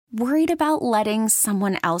Worried about letting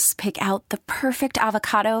someone else pick out the perfect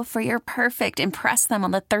avocado for your perfect impress them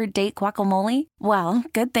on the third date guacamole? Well,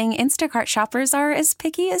 good thing Instacart shoppers are as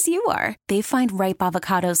picky as you are. They find ripe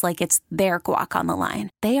avocados like it's their guac on the line.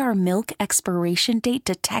 They are milk expiration date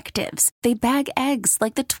detectives. They bag eggs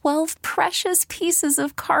like the 12 precious pieces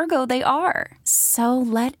of cargo they are. So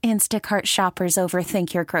let Instacart shoppers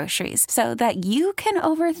overthink your groceries so that you can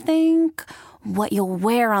overthink what you'll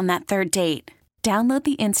wear on that third date. Download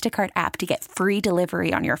the Instacart app to get free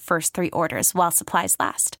delivery on your first 3 orders while supplies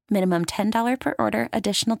last. Minimum $10 per order.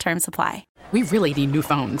 Additional terms apply. We really need new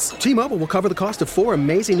phones. T-Mobile will cover the cost of 4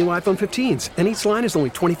 amazing new iPhone 15s, and each line is only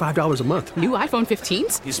 $25 a month. New iPhone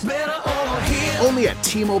 15s? It's better over here. Only at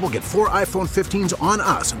T-Mobile, get 4 iPhone 15s on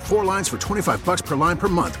us and 4 lines for $25 per line per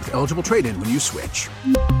month with eligible trade-in when you switch.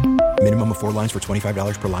 Minimum of 4 lines for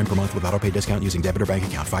 $25 per line per month with autopay discount using debit or bank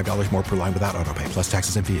account. $5 more per line without autopay, plus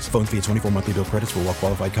taxes and fees. Phone fee at 24 monthly bill credits for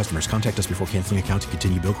well-qualified customers. Contact us before canceling account to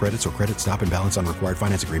continue bill credits or credit stop and balance on required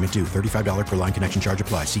finance agreement due. $35 per line connection charge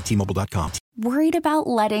applies. See T-Mobile.com. Worried about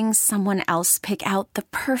letting someone else pick out the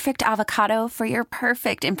perfect avocado for your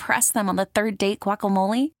perfect impress them on the third date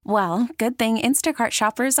guacamole? Well, good thing Instacart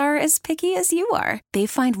shoppers are as picky as you are. They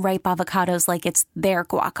find ripe avocados like it's their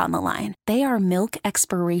guac on the line. They are milk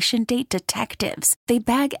expiration date detectives. They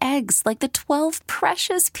bag eggs like the 12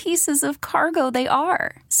 precious pieces of cargo they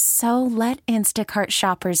are. So let Instacart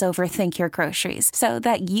shoppers overthink your groceries so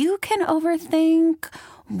that you can overthink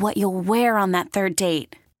what you'll wear on that third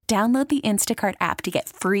date. Download the Instacart app to get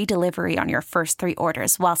free delivery on your first 3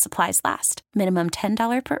 orders while supplies last. Minimum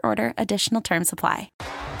 $10 per order. Additional terms apply.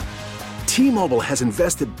 T-Mobile has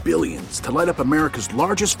invested billions to light up America's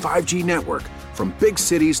largest 5G network, from big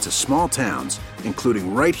cities to small towns,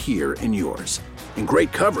 including right here in yours. And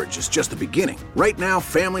great coverage is just the beginning. Right now,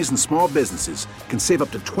 families and small businesses can save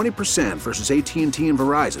up to 20% versus AT&T and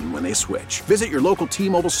Verizon when they switch. Visit your local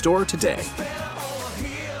T-Mobile store today.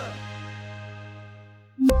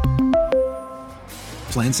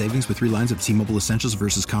 Plan savings with 3 lines of T-Mobile Essentials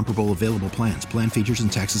versus comparable available plans. Plan features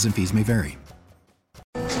and taxes and fees may vary.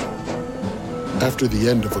 After the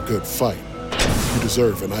end of a good fight, you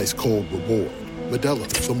deserve an ice-cold reward. Modelo,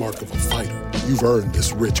 the mark of a fighter. You've earned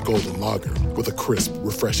this rich golden lager with a crisp,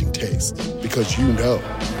 refreshing taste. Because you know,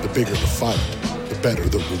 the bigger the fight, the better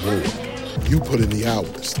the reward. You put in the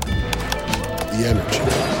hours, the energy,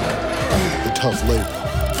 the tough labor.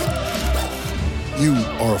 You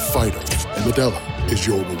are a fighter, and Modelo is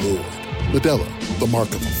your reward. Modelo, the mark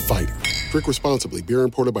of a fighter. Drink responsibly. Beer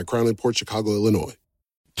imported by Crown Imports, Chicago, Illinois.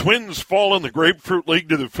 Twins fall in the Grapefruit League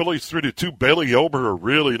to the Phillies 3-2. Bailey Ober, a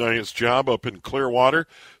really nice job up in Clearwater.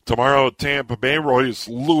 Tomorrow at Tampa Bay, Royce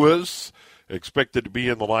Lewis expected to be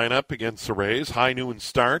in the lineup against the Rays. High noon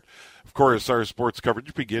start. Of course, our sports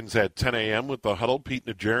coverage begins at 10 a.m. with the Huddle, Pete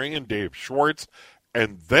Najarian and Dave Schwartz.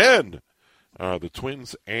 And then the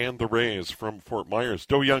Twins and the Rays from Fort Myers.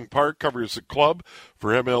 Do Hyoung Park covers the club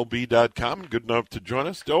for MLB.com. Good enough to join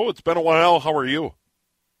us. Do, it's been a while. How are you?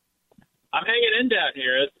 I'm hanging in down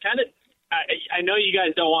here. It's kind of, I know you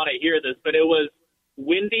guys don't want to hear this, but it was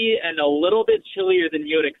windy and a little bit chillier than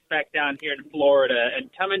you would expect down here in Florida. And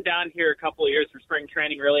coming down here a couple of years for spring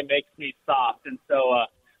training really makes me soft. And so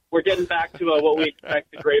we're getting back to what we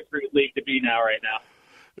expect the Grapefruit League to be now right now.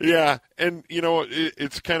 Yeah, and, you know,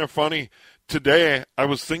 it's kind of funny. Today, I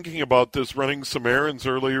was thinking about this, running some errands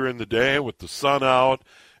earlier in the day with the sun out,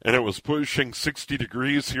 and it was pushing 60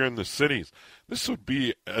 degrees here in the cities. This would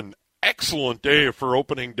be an excellent day for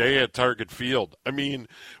opening day at Target Field. I mean,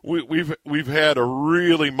 we've had a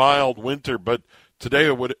really mild winter, but today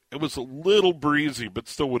it was a little breezy, but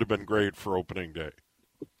still would have been great for opening day.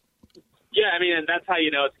 Yeah, I mean, and that's how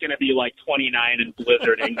you know it's going to be like 29 and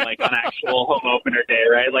blizzarding, like on actual home opener day,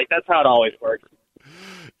 right? Like that's how it always works.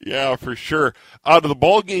 Yeah, for sure. Out of the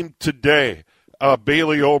ball game today,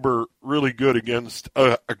 Bailey Ober really good against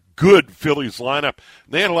a good Phillies lineup.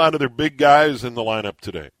 They had a lot of their big guys in the lineup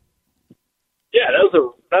today. Yeah,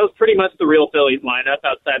 that was pretty much the real Phillies lineup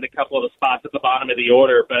outside a couple of the spots at the bottom of the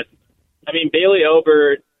order. But, I mean, Bailey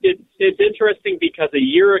Ober, it's interesting because a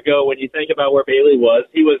year ago when you think about where Bailey was,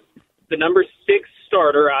 he was the number 6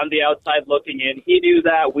 starter on the outside looking in. He knew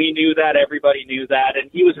that. We knew that. Everybody knew that. And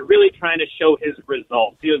he was really trying to show his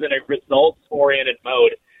results. He was in a results-oriented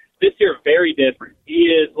mode. This year, very different. He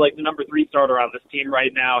is like the number 3 starter on this team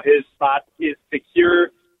right now. His spot is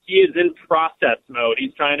secure. He is in process mode.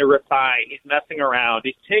 He's trying to refine. He's messing around.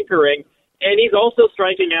 He's tinkering. And he's also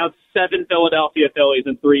striking out 7 Philadelphia Phillies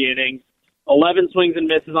in 3 innings, 11 swings and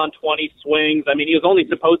misses on 20 swings. I mean, he was only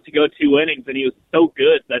supposed to go 2 innings, and he was so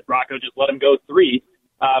good that Rocco just let him go 3.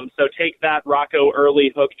 So take that, Rocco,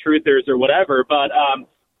 early hook truthers or whatever. But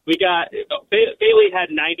Bailey had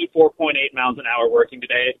 94.8 miles an hour working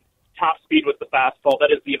today. Top speed with the fastball.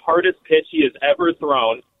 That is the hardest pitch he has ever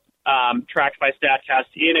thrown, tracked by StatCast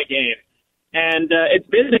in a game. And it's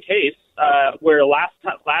been the case where last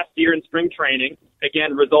year in spring training,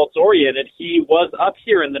 again, results-oriented, he was up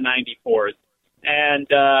here in the 94s. And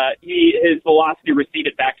his velocity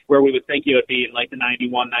receded back to where we would think he would be in like the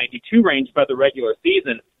 91, 92 range by the regular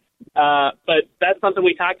season. But that's something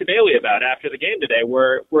we talked to Bailey about after the game today,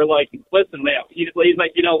 where we're like, listen, he's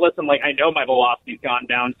like, listen, like, I know my velocity's gone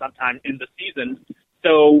down sometime in the season.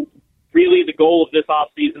 So really the goal of this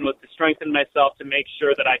offseason was to strengthen myself to make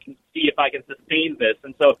sure that I can see if I can sustain this.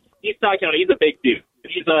 And so he's talking about, he's a big dude.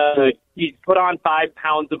 He's put on 5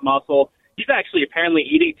 pounds of muscle. He's actually apparently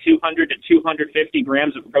eating 200 to 250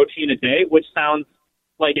 grams of protein a day, which sounds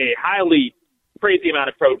like a highly crazy amount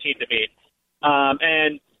of protein to me.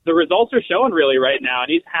 And the results are showing really right now, and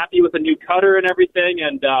he's happy with the new cutter and everything.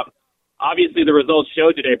 And obviously the results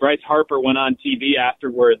showed today. Bryce Harper went on TV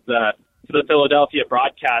afterwards to the Philadelphia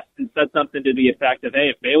broadcast and said something to the effect of, hey,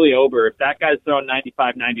 if Bailey Ober, if that guy's throwing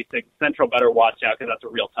 95, 96, Central better watch out because that's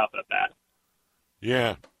a real tough at bat.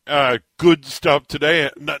 Yeah. Good stuff today.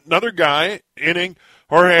 Another guy, inning,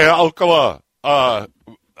 Jorge Alcala,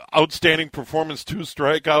 outstanding performance, 2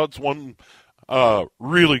 strikeouts, 1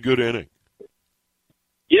 really good inning.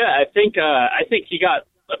 Yeah, I think he got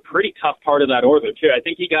a pretty tough part of that order too. I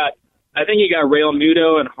think he got Real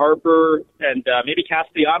Muto and Harper and maybe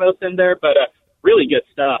Castellanos in there, but really good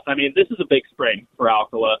stuff. I mean, this is a big spring for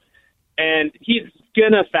Alcala, and he's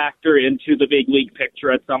gonna factor into the big league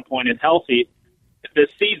picture at some point if healthy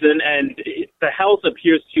this season, and the health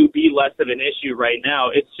appears to be less of an issue right now.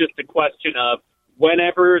 It's just a question of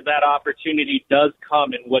whenever that opportunity does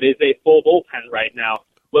come in what is a full bullpen right now,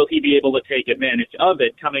 will he be able to take advantage of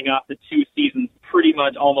it coming off the 2 seasons pretty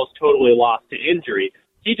much almost totally lost to injury?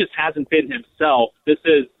 He just hasn't been himself. This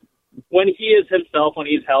is when he is himself, when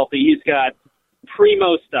he's healthy, he's got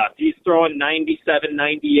primo stuff. He's throwing 97,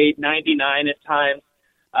 98, 99 at times.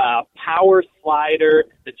 Power slider.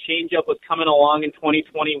 The changeup was coming along in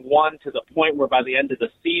 2021 to the point where by the end of the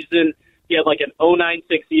season, he had like an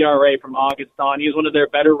 0.96 ERA from August on. He was one of their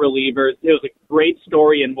better relievers. It was a great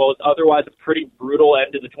story in what was otherwise a pretty brutal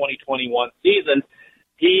end to the 2021 season.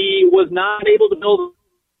 He was not able to build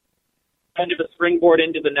kind of a springboard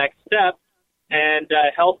into the next step, and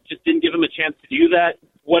health just didn't give him a chance to do that.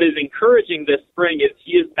 What is encouraging this spring is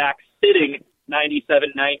he is back sitting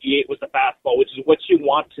 97, 98 with the fastball, which is what you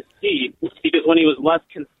want to see, because when he was less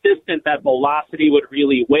consistent, that velocity would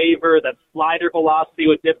really waver, that slider velocity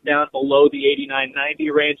would dip down below the 89, 90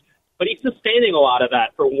 range, but he's sustaining a lot of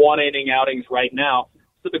that for 1-inning outings right now.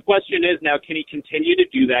 So the question is now, can he continue to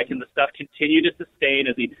do that? Can the stuff continue to sustain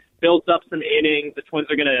as he builds up some innings? The Twins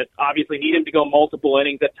are going to obviously need him to go multiple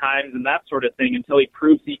innings at times and that sort of thing until he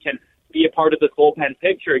proves he can be a part of the bullpen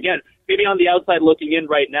picture. Again, maybe on the outside looking in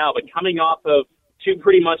right now, but coming off of 2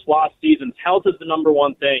 pretty much lost seasons, health is the number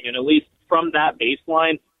one thing, and at least from that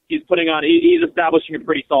baseline, he's establishing a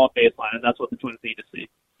pretty solid baseline, and that's what the Twins need to see.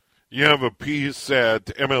 You have a piece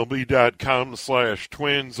at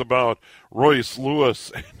MLB.com/Twins about Royce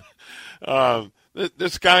Lewis.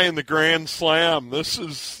 This guy in the Grand Slam, this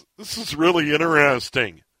is really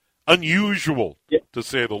interesting, unusual, to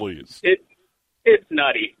say the least. It's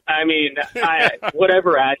nutty. I mean,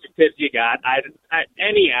 whatever adjectives you got,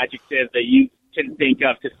 any adjective that you can think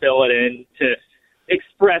of to fill it in, to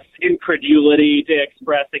express incredulity, to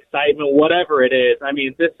express excitement, whatever it is. I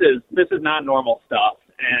mean, this is not normal stuff.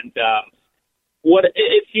 And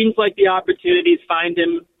it seems like the opportunities find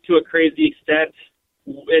him to a crazy extent.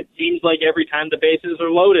 It seems like every time the bases are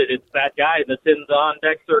loaded, it's that guy that's in the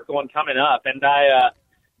on-deck circle and coming up. And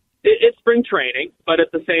it's spring training, but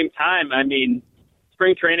at the same time, I mean,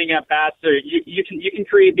 spring training at bats, you can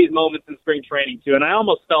create these moments in spring training too. And I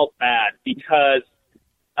almost felt bad because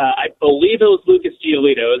I believe it was Lucas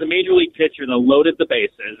Giolito. It was a major league pitcher that loaded the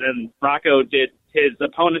bases, and Rocco did his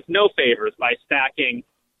opponents no favors by stacking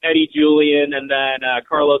Eddie Julian and then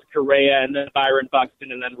Carlos Correa and then Byron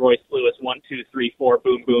Buxton and then Royce Lewis, 1, 2, 3, 4,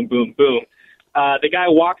 boom, boom, boom, boom. The guy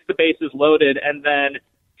walks the bases loaded, and then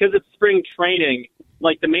because it's spring training,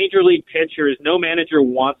 like the major league pitchers, no manager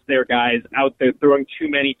wants their guys out there throwing too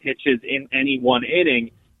many pitches in any one inning,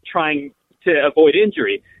 trying to avoid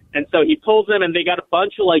injury. And so he pulls them, and they got a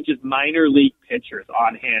bunch of like just minor league pitchers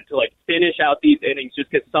on hand to like finish out these innings just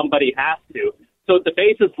because somebody has to. So the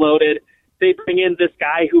base is loaded. They bring in this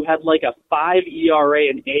guy who had like a 5 ERA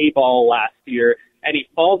and A ball last year, and he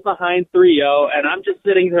falls behind 3-0, and I'm just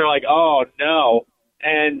sitting there like, oh no,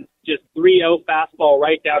 and just 3-0 fastball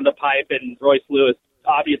right down the pipe, and Royce Lewis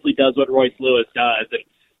obviously does what Royce Lewis does, and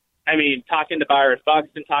I mean, talking to Byron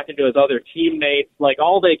Buxton, talking to his other teammates, like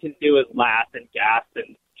all they can do is laugh and gasp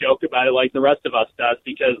and joke about it like the rest of us does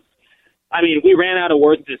because, I mean, we ran out of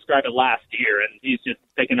words to describe it last year, and he's just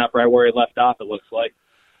picking up right where he left off, it looks like.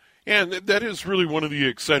 And that is really one of the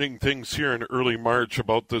exciting things here in early March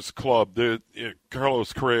about this club.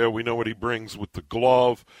 Carlos Correa, we know what he brings with the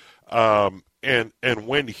glove, and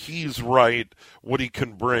when he's right, what he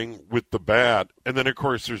can bring with the bat. And then, of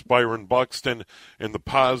course, there's Byron Buxton and the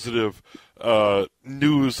positive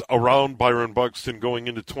news around Byron Buxton going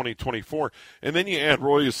into 2024. And then you add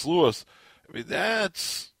Royce Lewis. I mean,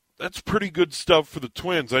 that's pretty good stuff for the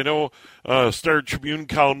Twins. I know Star Tribune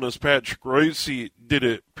columnist Patrick Royce did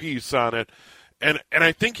a piece on it, and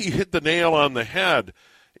I think he hit the nail on the head.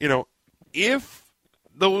 You know, if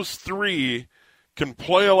those three can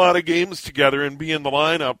play a lot of games together and be in the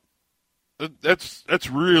lineup, that's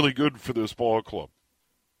really good for this ball club.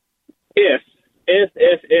 If.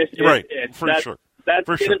 Right, that's, sure. That's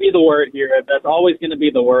going to be the word here. That's always going to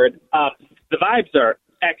be the word. The vibes are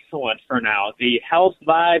excellent for now. The health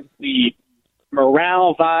vibes, the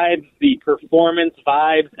morale vibes, the performance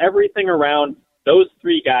vibes, everything around those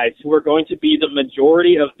three guys who are going to be the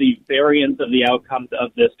majority of the variance of the outcomes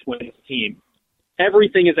of this Twins team.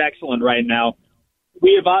 Everything is excellent right now.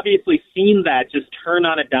 We have obviously seen that just turn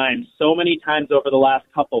on a dime so many times over the last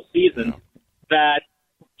couple seasons that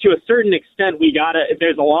to a certain extent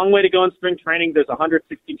there's a long way to go in spring training. There's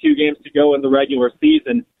 162 games to go in the regular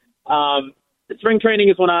season. Spring training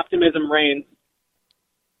is when optimism reigns.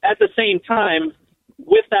 At the same time,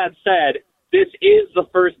 with that said, this is the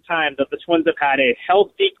first time that the Twins have had a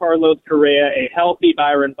healthy Carlos Correa, a healthy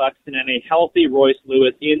Byron Buxton, and a healthy Royce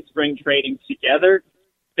Lewis in spring training together.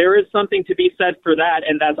 There is something to be said for that,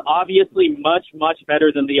 and that's obviously much, much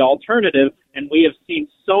better than the alternative, and we have seen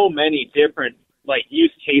so many different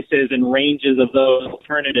use cases and ranges of those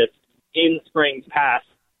alternatives in springs past.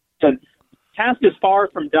 The task is far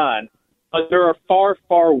from done, but there are far,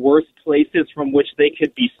 far worse places from which they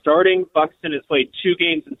could be starting. Buxton has played 2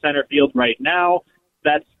 games in center field right now.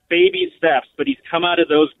 That's baby steps, but he's come out of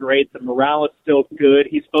those great. The morale is still good.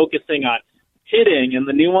 He's focusing on hitting and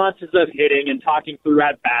the nuances of hitting and talking through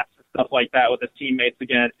at-bats and stuff like that with his teammates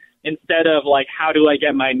again, instead of, how do I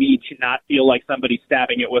get my knee to not feel like somebody's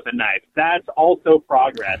stabbing it with a knife? That's also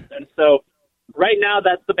progress. And so right now,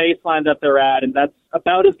 that's the baseline that they're at, and that's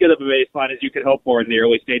about as good of a baseline as you could hope for in the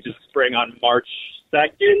early stages of spring on March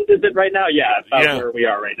 2nd, is it right now? Yeah, about where we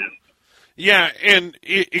are right now. Yeah, and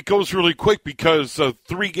it goes really quick because a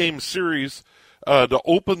 3-game series to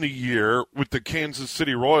open the year with the Kansas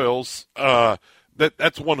City Royals,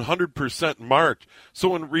 that's 100% marked.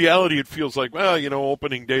 So in reality, it feels like,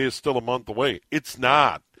 opening day is still a month away. It's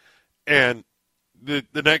not. And the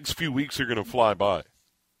next few weeks are going to fly by.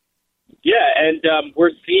 Yeah, and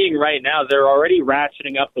we're seeing right now they're already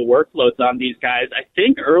ratcheting up the workloads on these guys, I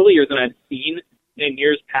think earlier than I've seen in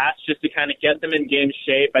years past, just to kind of get them in game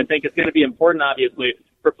shape. I think it's going to be important, obviously,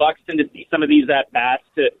 for Buxton to see some of these at-bats,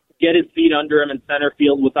 to get his feet under him in center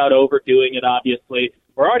field without overdoing it, obviously.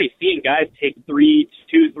 We're already seeing guys take 2-3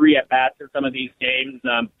 at-bats in some of these games.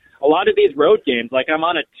 A lot of these road games, I'm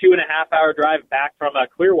on a 2.5-hour drive back from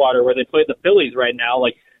Clearwater where they play the Phillies right now,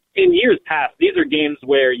 in years past, these are games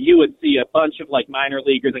where you would see a bunch of minor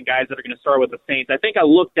leaguers and guys that are going to start with the Saints. I think I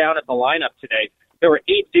looked down at the lineup today. There were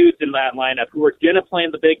 8 dudes in that lineup who were going to play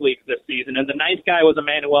in the big leagues this season, and the 9th guy was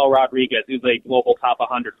Emmanuel Rodriguez, who's a global top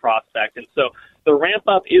 100 prospect. And so the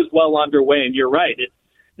ramp-up is well underway, and you're right. It's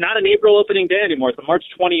not an April opening day anymore. It's a March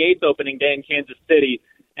 28th opening day in Kansas City.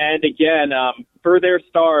 And again, for their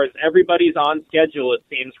stars, everybody's on schedule, it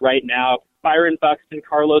seems, right now. Byron Buxton,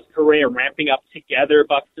 Carlos Correa ramping up together.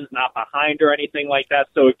 Buxton's not behind or anything like that.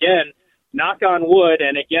 So again, knock on wood,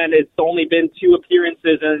 and again, it's only been 2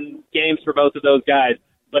 appearances and games for both of those guys,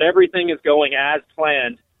 but everything is going as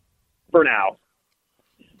planned for now.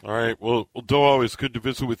 All right. Well, Do, always good to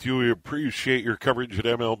visit with you. We appreciate your coverage at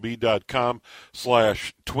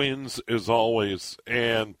MLB.com/Twins as always,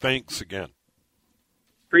 and thanks again.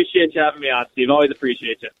 Appreciate you having me on, Steve. Always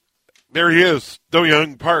appreciate you. There he is. Do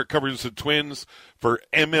Hyoung Park covers the Twins for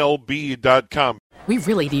MLB.com. We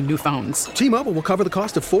really need new phones. T-Mobile will cover the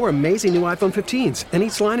cost of 4 amazing new iPhone 15s, and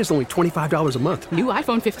each line is only $25 a month. New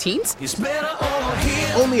iPhone 15s? It's better over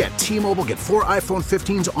here. Only at T-Mobile, get 4 iPhone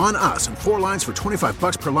 15s on us and 4 lines for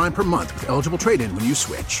 $25 per line per month with eligible trade-in when you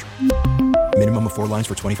switch. Minimum of 4 lines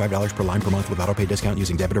for $25 per line per month with autopay discount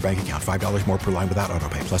using debit or bank account. $5 more per line without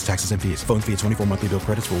autopay, plus taxes and fees. Phone fee at 24 monthly bill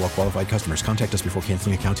credits for well-qualified customers. Contact us before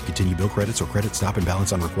canceling account to continue bill credits or credit stop and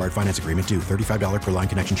balance on required finance agreement due. $35 per line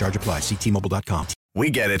connection charge applies. See T-Mobile.com. We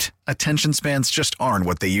get it. Attention spans just aren't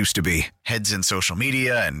what they used to be. Heads in social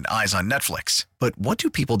media and eyes on Netflix. But what do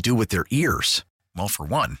people do with their ears? Well, for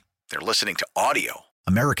one, they're listening to audio.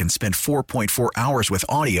 Americans spend 4.4 hours with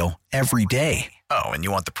audio every day. Oh, and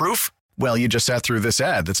you want the proof? Well, you just sat through this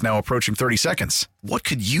ad that's now approaching 30 seconds. What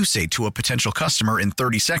could you say to a potential customer in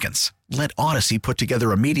 30 seconds? Let Odyssey put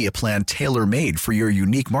together a media plan tailor-made for your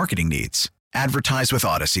unique marketing needs. Advertise with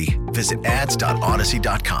Odyssey. Visit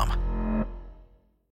ads.odyssey.com.